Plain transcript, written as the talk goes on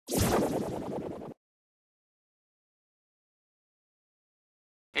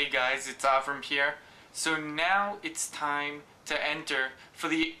Hey guys, it's Avram here. So now it's time to enter for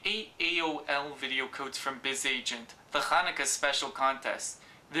the 8 AOL video codes from BizAgent, the Hanukkah special contest.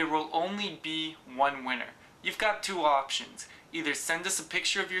 There will only be one winner. You've got two options. Either send us a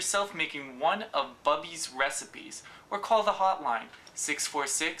picture of yourself making one of Bubby's recipes, or call the hotline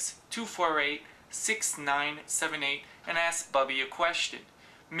 646-248-6978 and ask Bubby a question.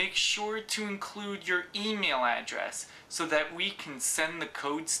 Make sure to include your email address so that we can send the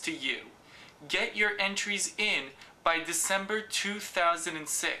codes to you. Get your entries in by December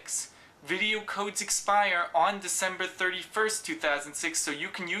 2006. Video codes expire on December 31st, 2006, so you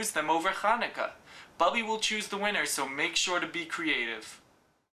can use them over Hanukkah. Bubby will choose the winner, so make sure to be creative.